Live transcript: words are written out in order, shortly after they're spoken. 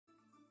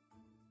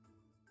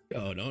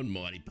Going on,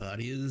 Mighty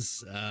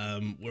Partiers.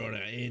 We're on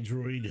our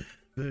Android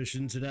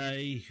version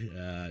today.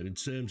 In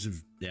terms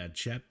of our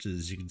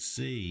chapters, you can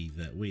see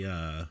that we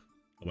are...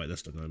 Oh wait,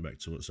 that's not going back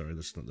to it. Sorry,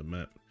 that's not the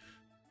map.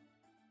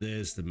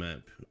 There's the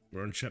map.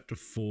 We're on chapter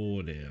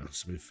 4 now.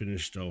 So we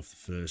finished off the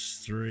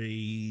first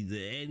 3.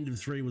 The end of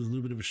 3 was a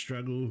little bit of a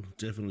struggle.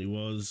 Definitely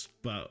was.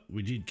 But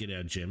we did get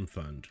our gem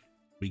fund.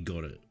 We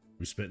got it.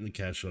 We spent the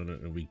cash on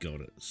it and we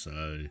got it.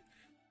 So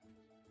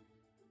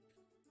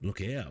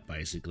look out,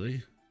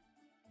 basically.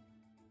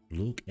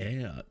 Look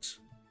out.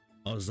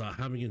 I was like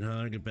humming and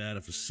hawing about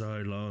it for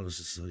so long. I was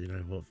just like, you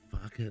know what,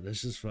 fuck it,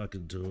 let's just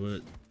fucking do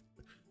it.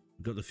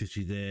 We've got the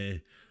 50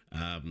 there.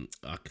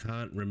 I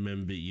can't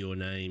remember your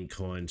name,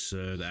 kind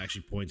sir, that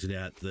actually pointed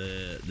out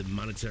the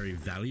monetary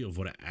value of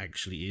what it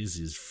actually is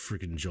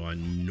freaking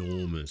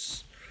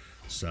ginormous.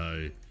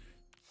 So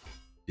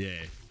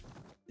yeah.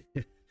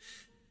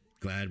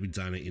 Glad we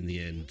done it in the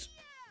end.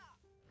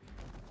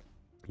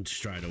 And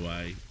straight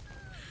away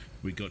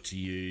we got to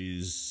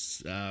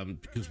use,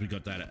 because we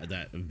got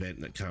that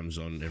event that comes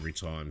on every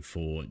time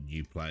for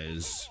new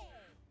players,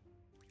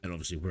 and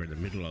obviously we're in the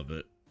middle of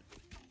it.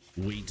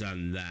 We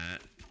done that,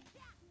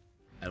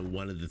 and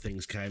one of the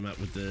things came up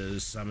with the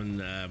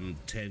summon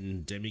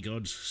 10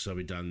 demigods, so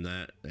we done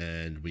that,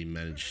 and we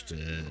managed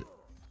to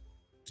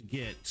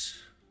get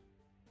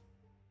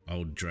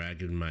old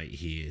dragon mate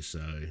here.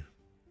 So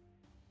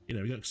you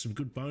know, we got some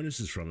good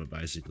bonuses from it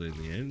basically in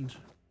the end.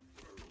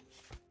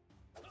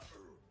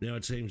 Now our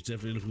team's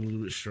definitely looking a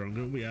little bit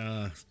stronger. We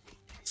are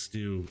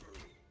still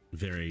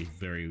very,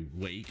 very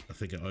weak. I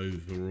think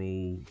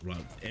overall,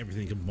 like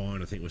everything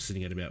combined, I think we're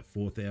sitting at about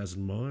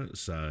 4,000 might,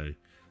 so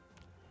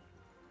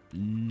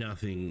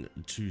nothing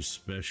too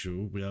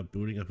special. We are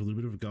building up a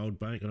little bit of a gold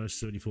bank. I know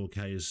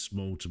 34k is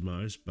small to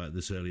most, but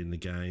this early in the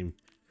game,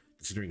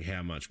 considering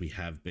how much we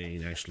have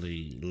been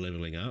actually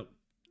leveling up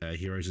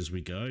heroes as we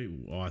go,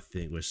 I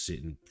think we're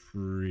sitting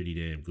pretty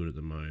damn good at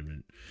the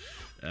moment.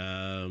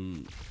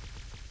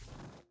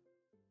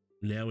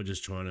 Now we're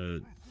just trying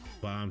to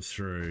farm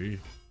through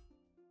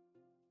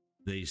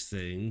these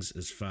things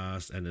as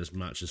fast and as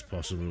much as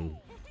possible,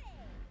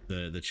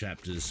 the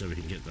chapters, so we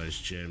can get those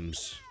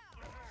gems.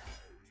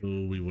 That's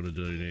all we want to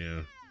do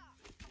now.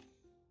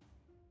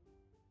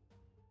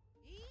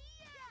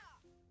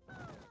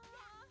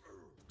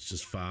 It's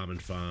just farm and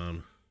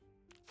farm.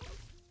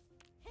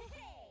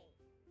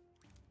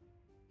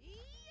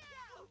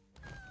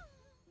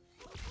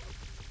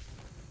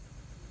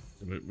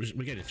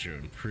 We're getting through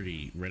them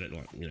pretty,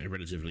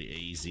 relatively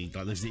easy.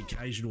 Like there's the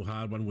occasional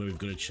hard one where we've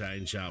got to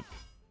change up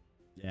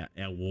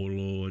our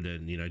warlord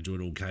and, you know, do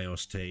an all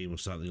chaos team or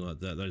something like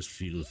that. Those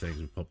few little things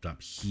have popped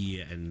up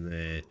here and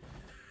there,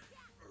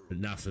 but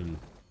nothing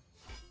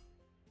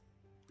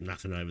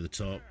over the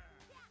top.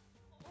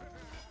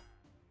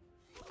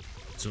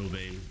 It's all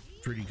been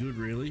pretty good,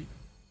 really.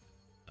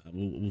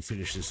 We'll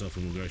finish this off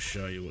and we'll go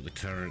show you what the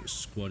current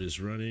squad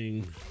is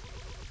running.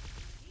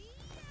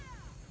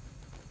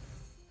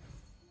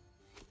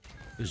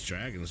 This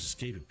dragon, let's just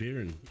keep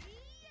appearing.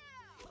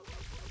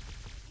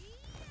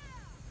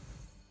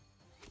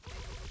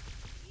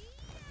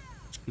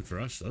 It's good for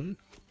us though.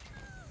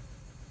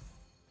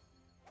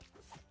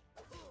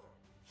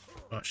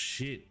 Oh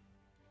shit.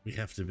 We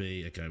have to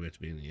be, okay, we have to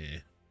be in the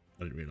air.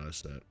 I didn't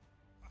realise that.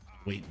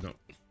 We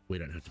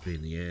don't have to be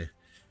in the air.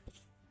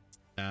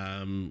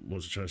 What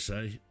was I trying to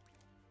say?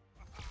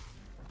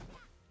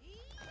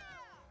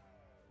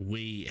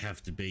 We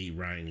have to be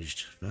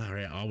ranged. Far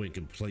out. I went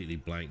completely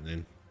blank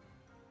then.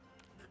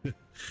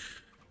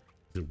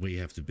 That we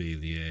have to be in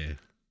the air.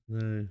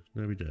 No,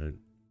 we don't.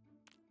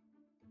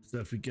 So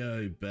if we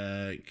go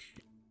back,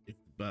 if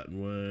the button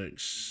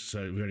works,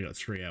 so we've only got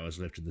 3 hours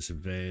left in this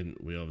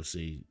event. We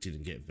obviously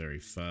didn't get very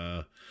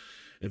far.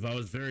 If I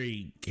was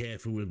very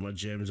careful with my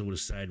gems, I would have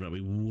stayed, but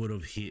we would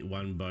have hit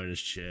one bonus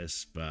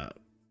chest, but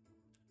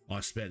I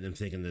spent them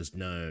thinking there's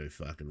no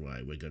fucking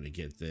way we're going to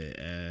get there.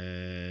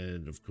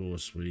 And of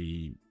course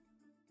we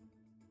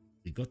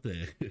got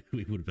there.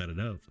 We would have had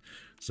enough.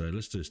 So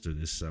let's just do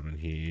this summon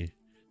here.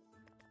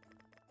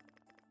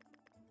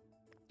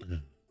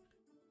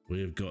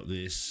 We have got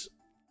this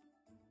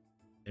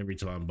every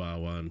time bar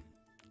one.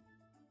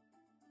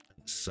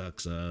 It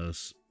sucks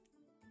ass.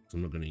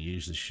 I'm not going to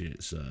use the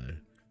shit, so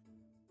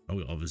I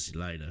will obviously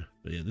later.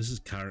 But yeah, this is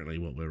currently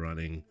what we're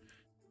running.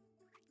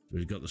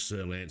 We've got the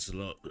Sir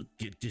Lancelot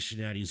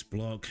dishing out his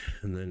block,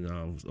 and then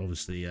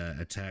obviously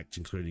attacked,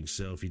 including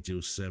self. He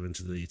deals 7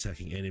 to the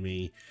attacking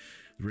enemy.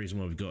 The reason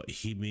why we've got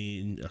him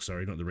in,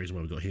 sorry, not the reason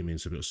why we've got him in,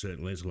 so we've got Sir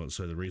Lancelot.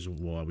 So the reason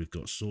why we've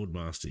got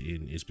Swordmaster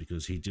in is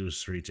because he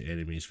deals 3 to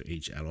enemies for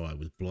each ally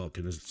with block.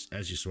 And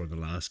as you saw in the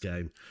last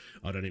game,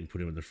 I don't even put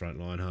him in the front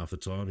line half the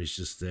time. He's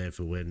just there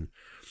for when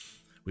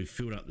we've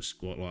filled up the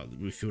squad, like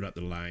we've filled up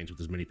the lanes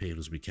with as many people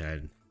as we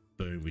can.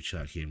 Boom, we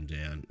chuck him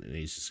down and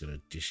he's just going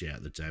to dish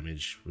out the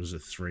damage. It was a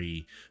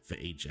 3 for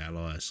each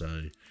ally,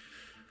 so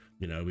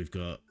you know, we've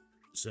got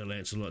Sir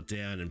Lancelot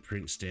down and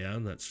Prince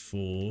down, that's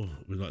 4.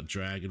 We've got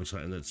Dragon or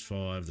something, that's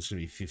 5. There's going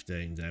to be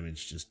 15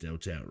 damage just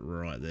dealt out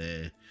right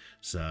there.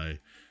 So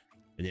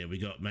And yeah, we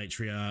got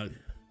Matriarch.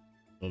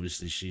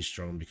 Obviously, she's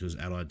strong because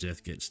Allied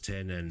Death gets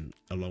 10, and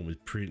along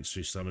with Prince,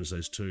 who summons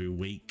those two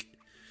weak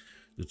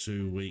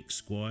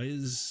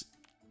squires,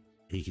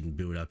 he can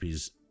build up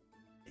his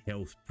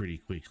health pretty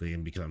quickly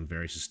and become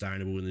very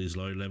sustainable in these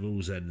low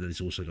levels. And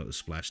he's also got the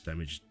splash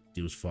damage,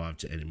 deals 5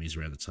 to enemies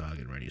around the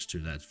target radius too.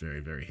 That's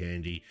very, very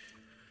handy.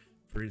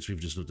 Prince, we've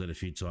just looked at a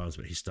few times,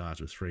 but he starts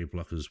with 3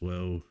 block as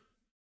well.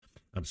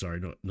 I'm sorry,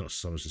 not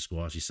summons the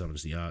squires, he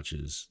summons the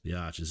archers. The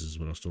archers is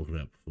what I was talking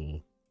about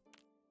before.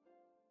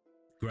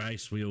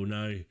 Grace, we all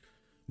know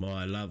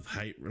my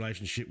love-hate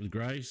relationship with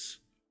Grace.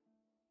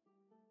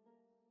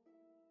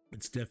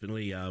 It's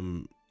definitely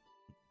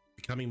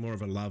becoming more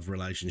of a love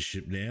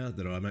relationship now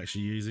that I'm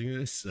actually using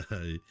her, so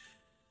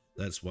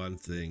that's one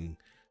thing.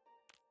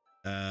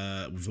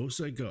 We've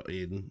also got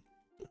in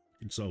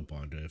Soul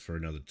Binder for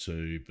another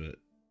 2, but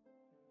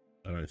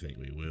I don't think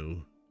we will.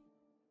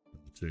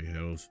 2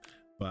 health,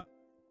 but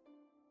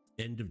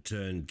end of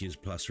turn gives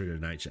 +3 to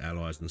nature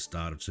allies, and the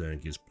start of turn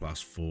gives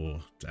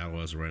 +4 to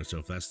allies around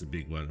itself. That's the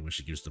big one, which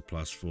it gives the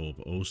 +4,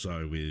 but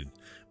also with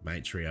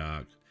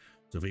Matriarch.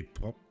 So if we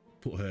put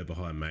her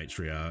behind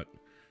Matriarch,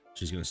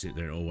 she's going to sit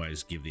there and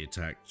always give the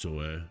attack to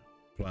her.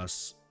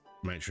 Plus,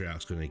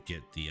 Matriarch's going to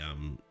get the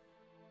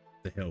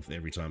health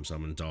every time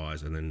someone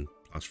dies, and then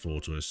 +4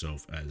 to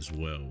herself as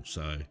well.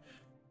 So,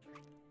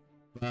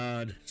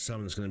 Bard,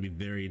 someone that's going to be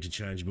very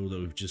interchangeable that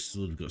we've just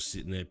sort of got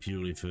sitting there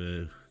purely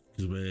for,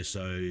 because we're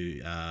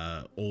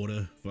so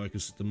order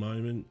focused at the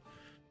moment.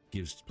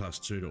 Gives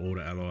 +2 to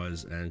order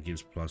allies and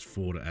gives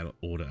 +4 to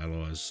order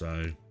allies.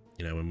 So,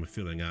 you know, when we're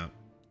filling up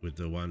with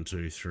the 1,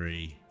 2,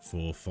 3,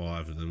 4,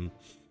 5 of them,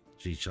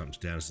 she jumps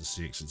down to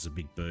 6. It's a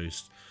big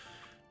boost.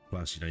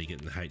 Plus, you know, you're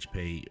getting the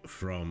HP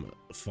from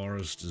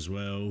Forest as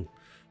well.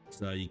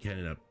 So you can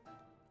end up,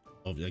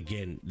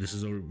 again, this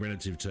is all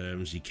relative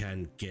terms, you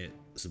can get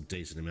some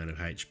decent amount of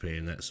HP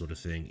and that sort of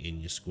thing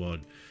in your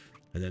squad.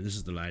 And then this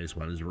is the latest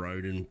one, is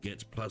Roden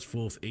gets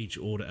 +4 for each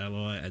order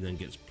ally, and then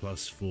gets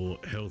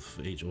 +4 health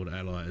for each order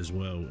ally as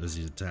well as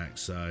his attack.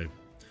 So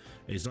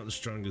he's not the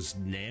strongest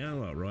now,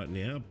 like right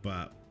now,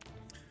 but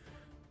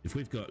if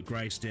we've got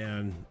Grace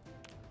down,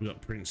 we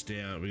got Prince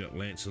down, we got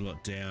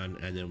Lancelot down,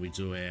 and then we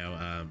do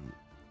our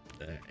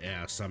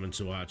summon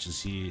 2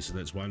 archers here. So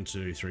that's 1,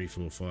 2, 3,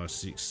 4, 5,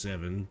 6,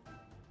 7,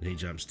 and he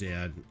jumps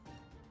down.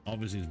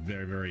 Obviously, it's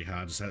very, very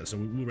hard to say that. So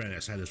we'll round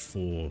out, say there's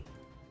 4.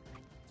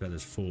 So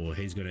there's 4.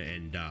 He's going to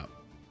end up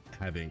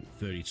having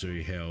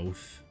 32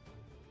 health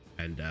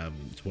and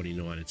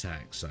 29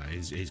 attack. So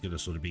he's going to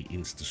sort of be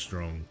insta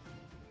strong.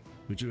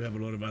 We do have a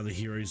lot of other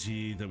heroes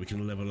here that we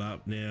can level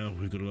up now.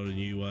 We've got a lot of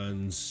new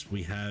ones.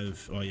 We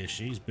have, oh yeah,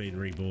 she's been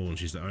reborn.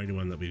 She's the only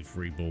one that we've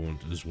reborn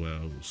as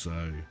well.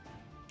 So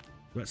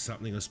that's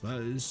something, I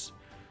suppose.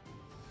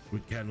 We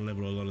can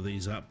level a lot of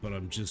these up, but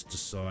I'm just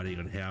deciding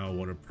on how I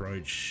want to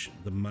approach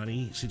the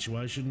money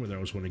situation, whether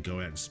I just want to go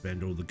out and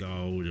spend all the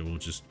gold or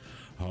just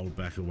hold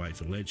back and wait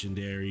for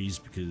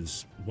legendaries.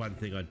 Because one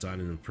thing I'd done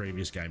in the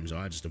previous games,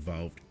 I just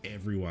evolved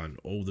everyone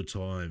all the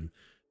time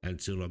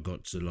until I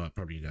got to, like,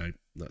 probably, you know,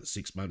 like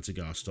 6 months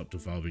ago, I stopped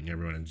evolving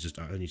everyone and just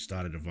only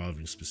started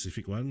evolving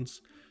specific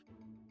ones.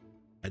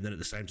 And then at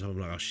the same time, I'm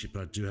like, oh shit,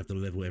 but I do have to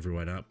level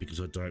everyone up because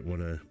I don't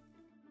want to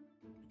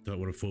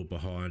fall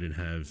behind and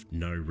have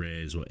no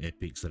rares or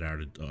epics that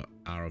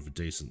are of a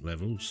decent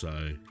level.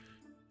 So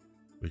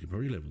we could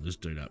probably level this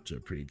dude up to a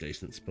pretty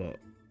decent spot,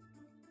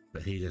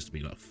 but he has to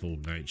be like full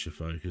nature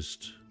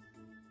focused,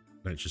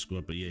 nature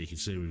squad. But yeah, you can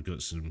see we've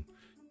got some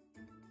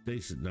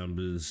decent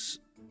numbers,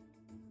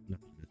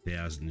 nothing in the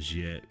thousands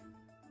yet,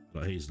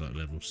 but he's like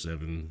level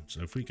 7.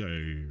 So if we go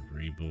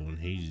reborn,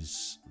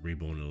 he's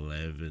reborn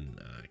 11.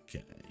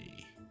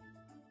 Okay,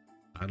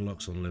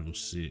 unlocks on level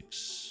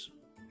 6.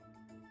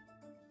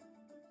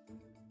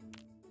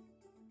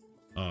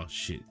 Oh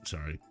shit,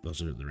 sorry, I was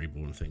looking at the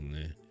reborn thing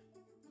there.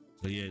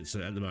 So yeah,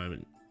 so at the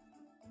moment,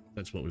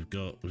 that's what we've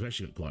got. We've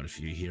actually got quite a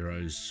few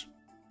heroes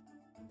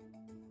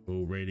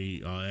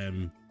already.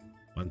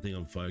 One thing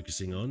I'm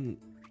focusing on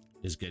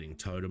is getting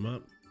Totem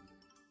up.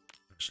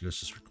 Actually, let's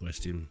just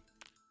request him.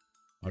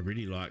 I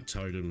really like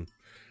Totem,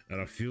 and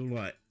I feel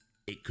like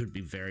it could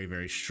be very,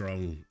 very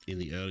strong in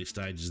the early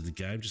stages of the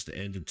game. Just the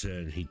end of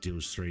turn, he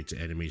deals 3 to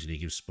enemies and he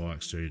gives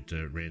spikes to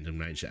the random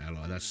nature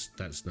ally.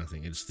 That's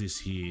nothing. It's this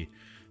here.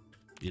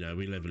 You know,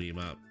 we level him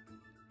up.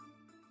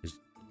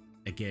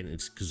 Again,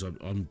 it's because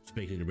I'm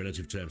speaking in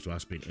relative terms to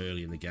us being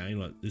early in the game.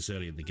 Like this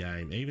early in the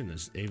game, even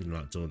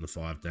like doing the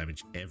 5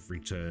 damage every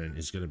turn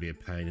is going to be a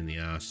pain in the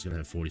ass. He's going to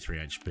have 43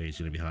 HP. It's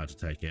going to be hard to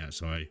take out.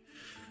 So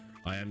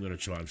I am going to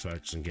try and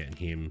focus on getting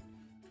him.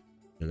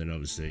 And then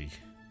obviously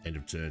end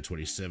of turn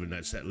 27.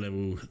 That's at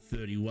level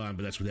 31,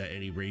 but that's without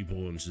any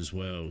reborns as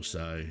well.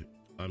 So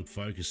I'm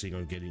focusing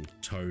on getting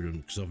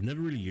Totem because I've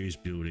never really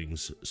used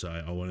buildings. So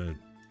I want to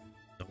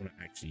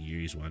actually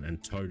use one,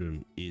 and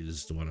Totem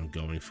is the one I'm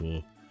going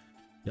for.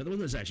 The other one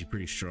that's actually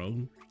pretty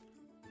strong,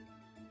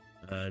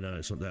 no,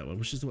 it's not that one.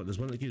 Which is the one? There's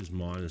one that gives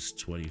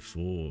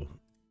 -24.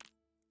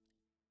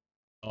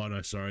 Oh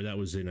no, sorry, that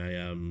was in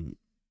a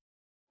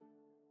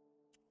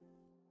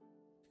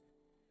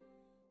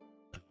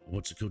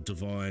what's it called?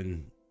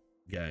 Divine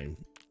game.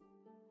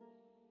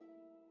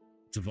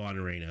 Divine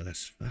Arena.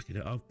 That's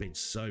fucking. I've been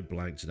so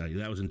blank today.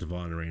 That was in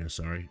Divine Arena.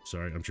 Sorry,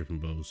 I'm tripping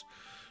balls.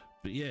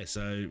 But yeah,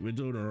 so we're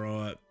doing all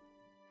right.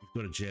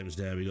 We've got a gems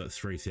now. We got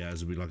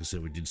 3,000. We, like I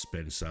said, we did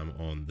spend some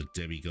on the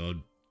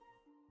demigod.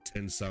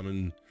 10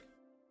 summon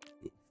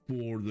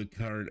for the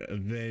current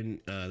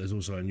event. There's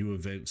also a new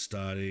event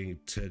starting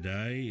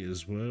today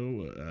as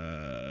well.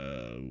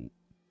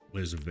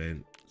 Where's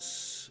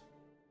events?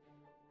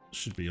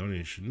 Should be on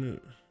here, shouldn't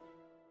it?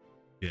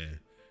 Yeah.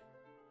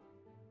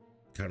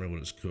 Can't remember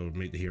what it's called.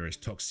 Meet the Heroes.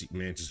 Toxic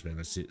Mantis event.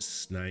 That's it.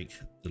 Snake,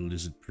 the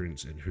Lizard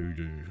Prince, and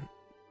Hoodoo.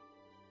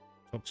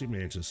 Toxic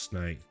Mantis,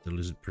 Snake, the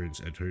Lizard Prince,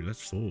 and Hoodoo.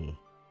 That's 4.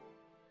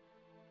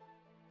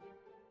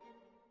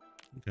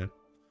 Okay.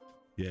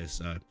 Yeah,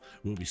 so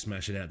we'll be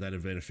smashing out that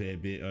event a fair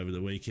bit over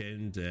the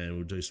weekend, and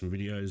we'll do some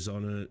videos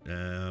on it.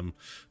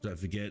 Don't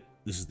forget,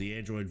 this is the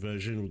Android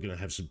version. We're going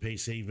to have some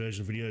PC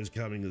version videos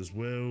coming as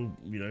well.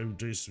 You know,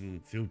 do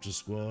some filter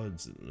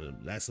squads,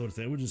 that sort of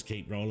thing. We'll just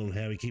keep rolling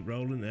how we keep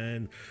rolling,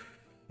 and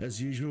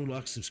as usual,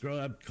 like,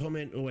 subscribe,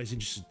 comment. Always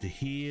interested to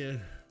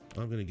hear.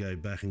 I'm going to go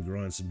back and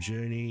grind some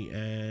Journey,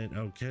 and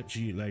I'll catch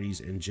you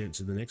ladies and gents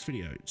in the next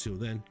video. Till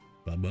then,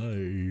 bye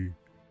bye.